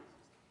system,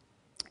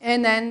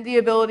 and then the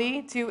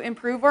ability to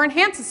improve or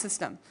enhance a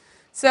system.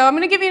 So I'm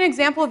going to give you an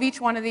example of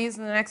each one of these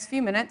in the next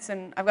few minutes,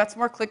 and I've got some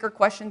more clicker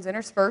questions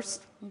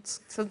interspersed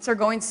since they're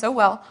going so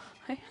well.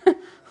 Okay.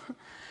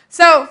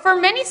 So for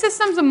many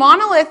systems, a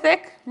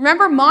monolithic,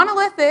 remember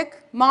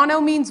monolithic, mono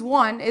means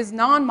one, is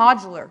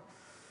non-modular.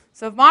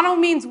 So if mono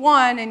means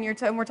one, and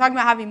we're talking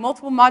about having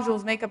multiple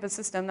modules make up a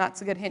system,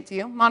 that's a good hint to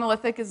you.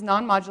 Monolithic is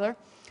non-modular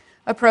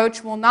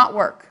approach will not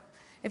work.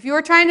 If you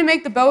were trying to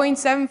make the Boeing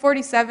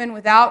 747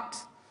 without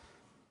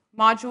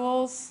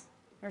modules,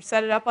 or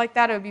set it up like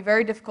that, it would be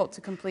very difficult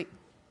to complete.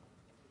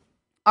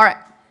 All right.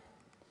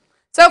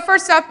 So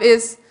first up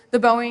is the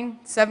Boeing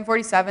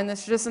 747.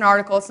 This is just an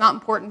article. It's not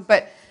important,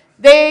 but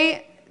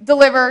they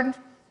delivered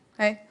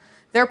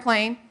their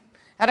plane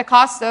at a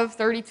cost of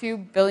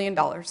 $32 billion.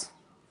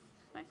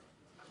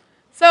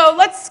 So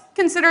let's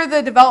consider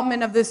the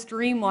development of this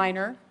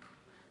Dreamliner.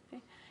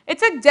 It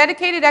took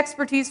dedicated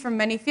expertise from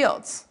many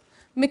fields.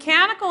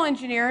 Mechanical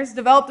engineers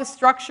developed the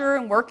structure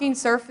and working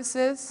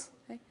surfaces.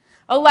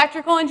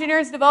 Electrical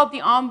engineers developed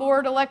the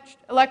onboard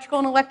electrical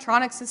and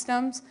electronic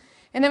systems.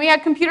 And then we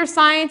had computer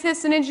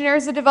scientists and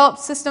engineers that developed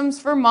systems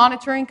for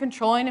monitoring,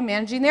 controlling, and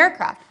managing the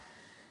aircraft.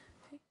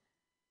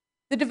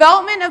 The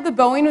development of the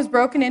Boeing was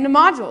broken into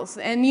modules,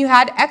 and you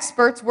had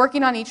experts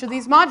working on each of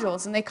these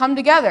modules, and they come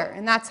together,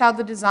 and that's how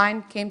the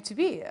design came to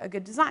be, a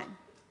good design.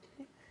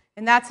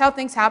 And that's how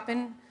things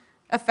happen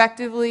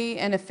effectively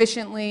and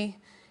efficiently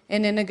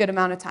and in a good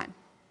amount of time.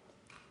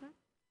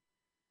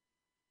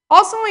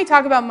 Also, when we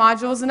talk about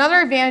modules, another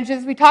advantage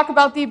is we talk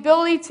about the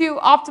ability to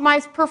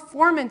optimize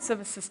performance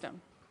of a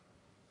system.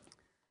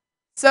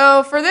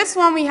 So for this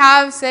one, we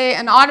have, say,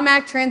 an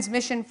automatic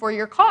transmission for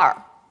your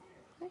car.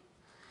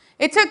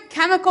 It took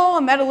chemical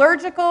and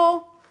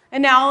metallurgical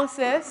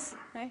analysis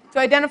to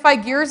identify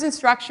gears and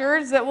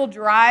structures that will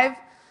drive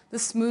the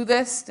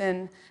smoothest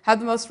and have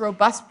the most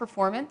robust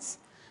performance.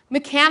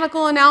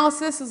 Mechanical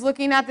analysis is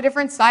looking at the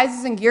different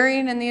sizes and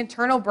gearing and the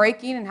internal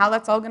braking and how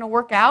that's all going to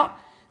work out.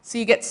 So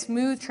you get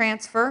smooth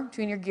transfer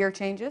between your gear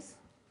changes.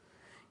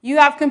 You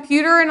have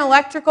computer and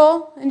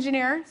electrical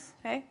engineers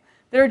that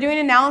are doing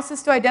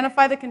analysis to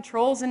identify the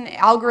controls and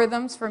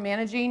algorithms for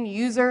managing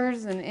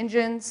users and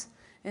engines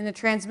in the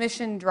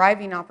transmission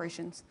driving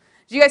operations.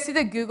 Did you guys see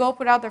that Google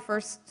put out their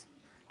first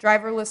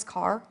driverless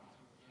car?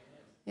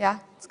 Yeah,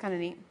 it's kind of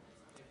neat.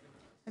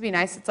 That'd be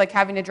nice. It's like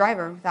having a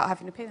driver without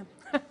having to pay them.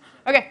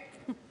 Okay.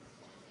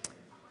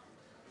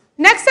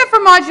 Next step for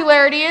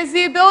modularity is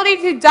the ability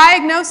to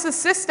diagnose a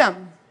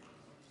system.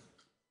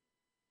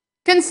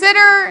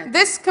 Consider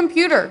this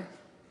computer.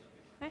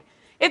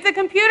 If the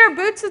computer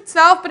boots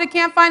itself but it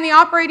can't find the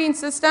operating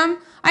system,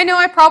 I know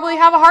I probably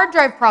have a hard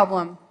drive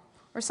problem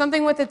or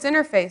something with its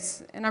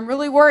interface, and I'm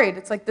really worried.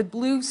 It's like the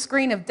blue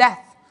screen of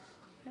death.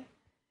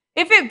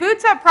 If it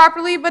boots up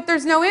properly but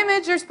there's no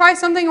image, there's probably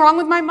something wrong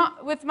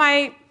with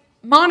my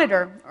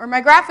monitor or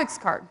my graphics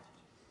card.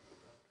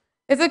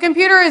 If the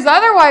computer is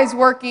otherwise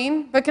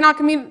working but cannot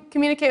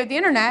communicate with the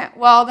internet,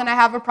 well, then I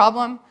have a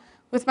problem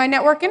with my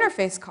network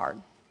interface card.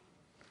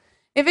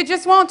 If it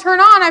just won't turn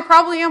on, I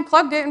probably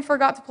unplugged it and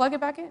forgot to plug it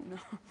back in.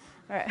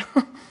 All right.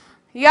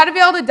 You got to be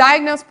able to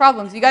diagnose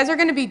problems. You guys are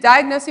going to be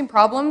diagnosing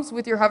problems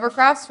with your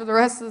hovercrafts for the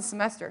rest of the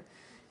semester.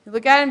 You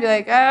look at it and be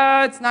like,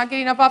 oh, it's not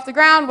getting up off the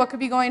ground. What could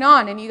be going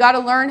on? And you got to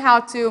learn how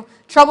to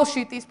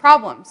troubleshoot these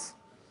problems.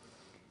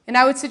 And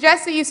I would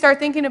suggest that you start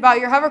thinking about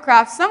your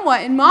hovercraft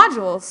somewhat in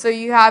modules. So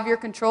you have your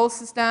control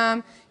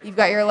system, you've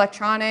got your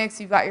electronics,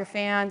 you've got your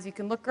fans. You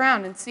can look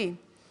around and see,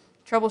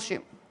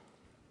 troubleshoot.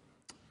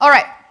 All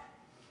right.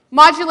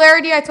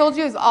 Modularity, I told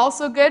you, is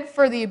also good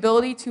for the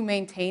ability to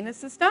maintain a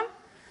system.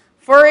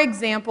 For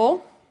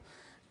example,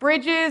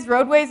 bridges,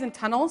 roadways, and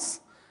tunnels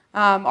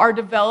are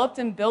developed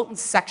and built in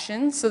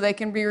sections so they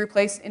can be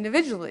replaced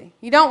individually.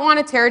 You don't want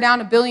to tear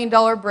down $1 billion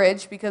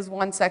bridge because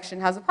one section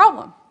has a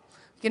problem.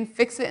 You can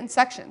fix it in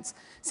sections.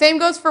 Same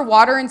goes for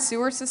water and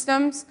sewer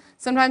systems.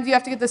 Sometimes you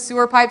have to get the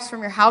sewer pipes from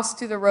your house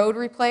to the road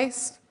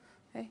replaced.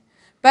 Okay?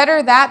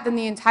 Better that than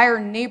the entire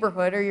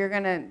neighborhood, or you're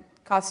going to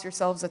cost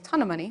yourselves a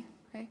ton of money.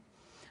 Okay?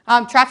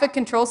 Traffic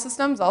control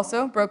systems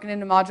also broken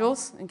into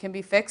modules and can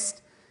be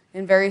fixed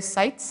in various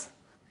sites.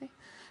 Okay?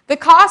 The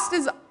cost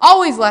is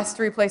always less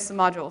to replace the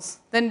modules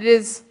than it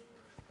is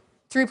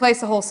to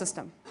replace the whole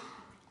system.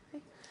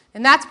 Okay?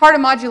 And that's part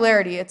of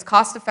modularity. It's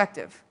cost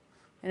effective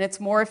and it's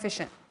more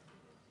efficient.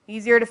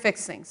 Easier to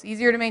fix things,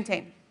 easier to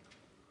maintain.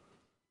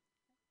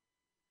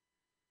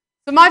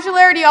 So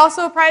modularity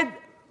also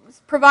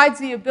provides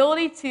the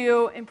ability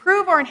to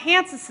improve or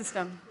enhance a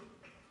system.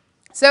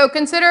 So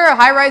consider a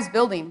high-rise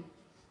building.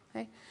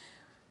 Okay?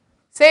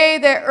 Say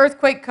the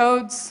earthquake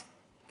codes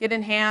get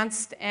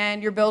enhanced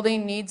and your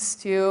building needs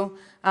to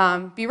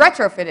be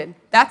retrofitted.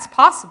 That's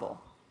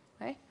possible.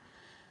 Okay?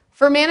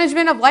 For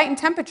management of light and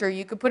temperature,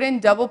 you could put in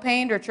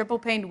double-paned or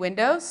triple-paned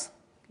windows.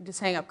 You can just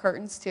hang up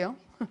curtains too.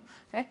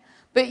 Okay?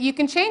 But you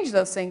can change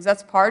those things.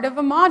 That's part of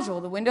a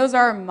module. The windows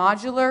are a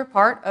modular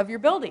part of your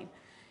building.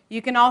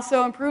 You can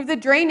also improve the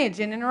drainage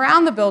in and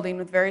around the building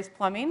with various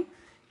plumbing.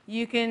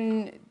 You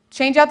can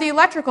change out the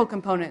electrical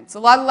components. A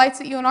lot of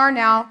lights at UNR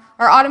now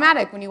are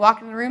automatic. When you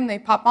walk in the room, they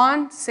pop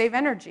on to save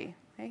energy.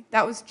 Okay?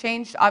 That was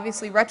changed,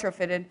 obviously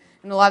retrofitted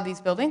in a lot of these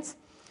buildings.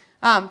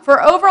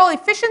 For overall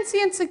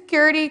efficiency and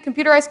security,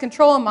 computerized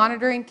control and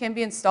monitoring can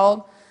be installed.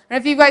 I don't know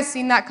if you guys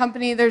seen that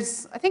company.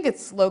 I think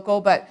it's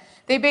local, but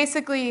they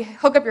basically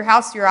hook up your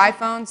house to your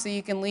iPhone so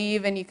you can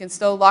leave and you can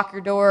still lock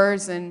your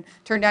doors and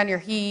turn down your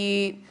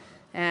heat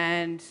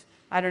and,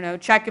 I don't know,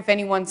 check if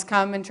anyone's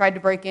come and tried to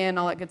break in,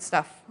 all that good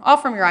stuff. All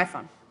from your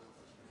iPhone.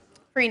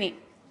 Pretty neat.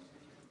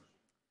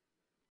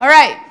 All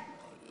right.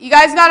 You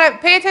guys got to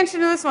pay attention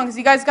to this one because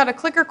you guys got a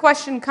clicker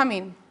question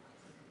coming.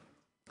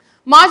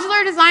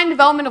 Modular design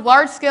development of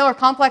large-scale or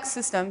complex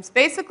systems.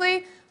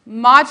 Basically,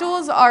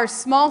 modules are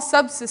small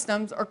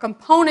subsystems or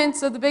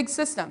components of the big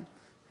system.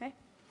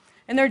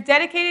 And they're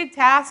dedicated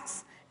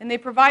tasks, and they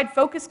provide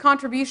focused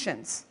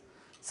contributions.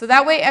 So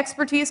that way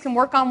expertise can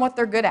work on what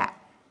they're good at.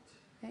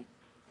 Okay?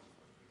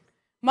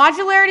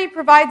 Modularity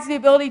provides the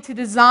ability to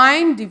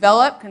design,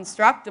 develop,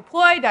 construct,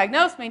 deploy,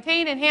 diagnose,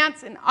 maintain,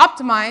 enhance, and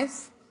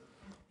optimize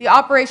the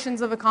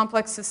operations of a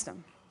complex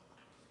system.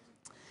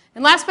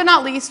 And last but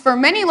not least, for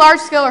many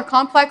large-scale or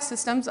complex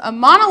systems, a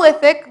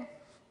monolithic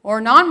or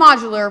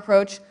non-modular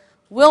approach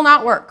will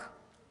not work.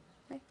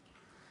 Okay?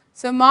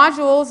 So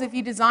modules, if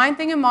you design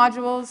things in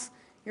modules,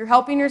 you're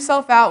helping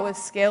yourself out with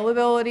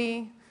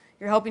scalability,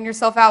 you're helping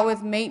yourself out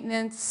with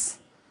maintenance,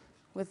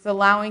 with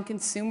allowing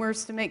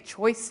consumers to make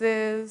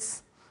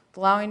choices,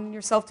 allowing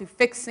yourself to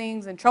fix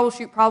things and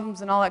troubleshoot problems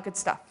and all that good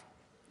stuff.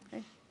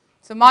 Okay?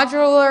 So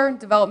modular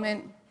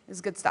development is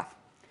good stuff.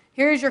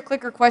 Here's your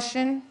clicker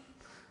question.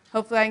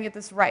 Hopefully I can get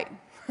this right.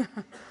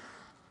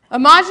 A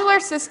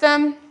modular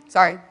system,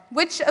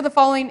 which of the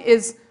following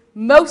is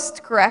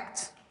most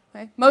correct?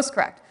 Okay? Most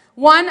correct.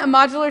 1, a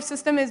modular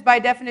system is by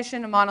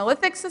definition a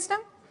monolithic system.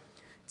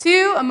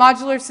 2, a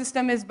modular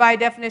system is by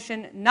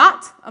definition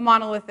not a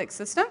monolithic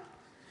system.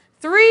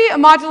 3, a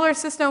modular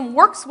system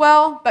works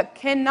well but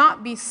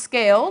cannot be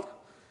scaled.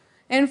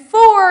 And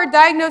 4,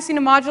 diagnosing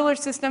a modular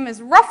system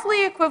is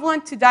roughly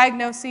equivalent to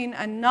diagnosing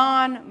a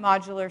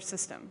non-modular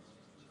system.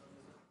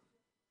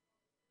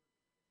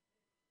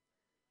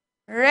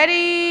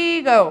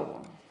 Ready, go.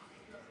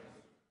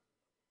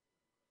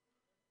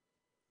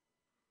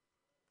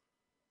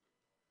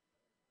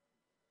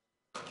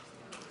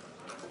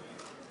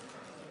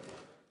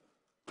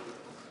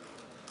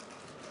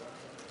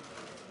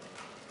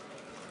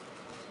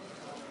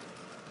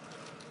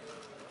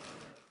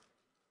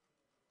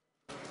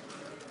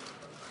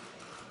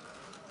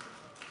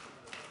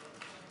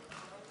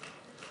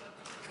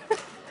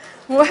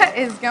 What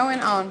is going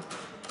on?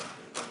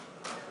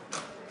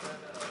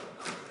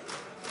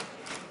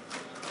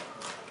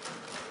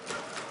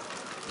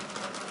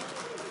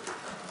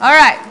 All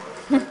right.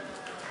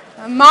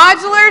 A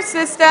modular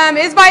system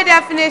is by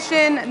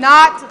definition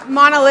not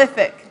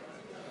monolithic.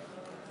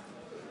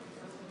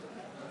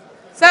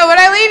 So what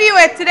I leave you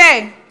with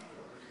today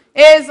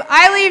is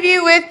I leave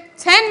you with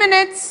 10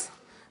 minutes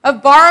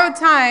of borrowed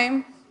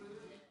time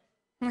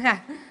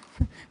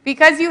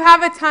because you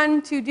have a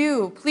ton to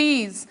do.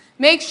 Please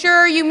make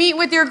sure you meet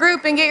with your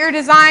group and get your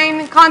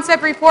design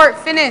concept report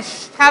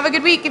finished. Have a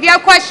good week. If you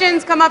have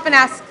questions, come up and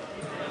ask.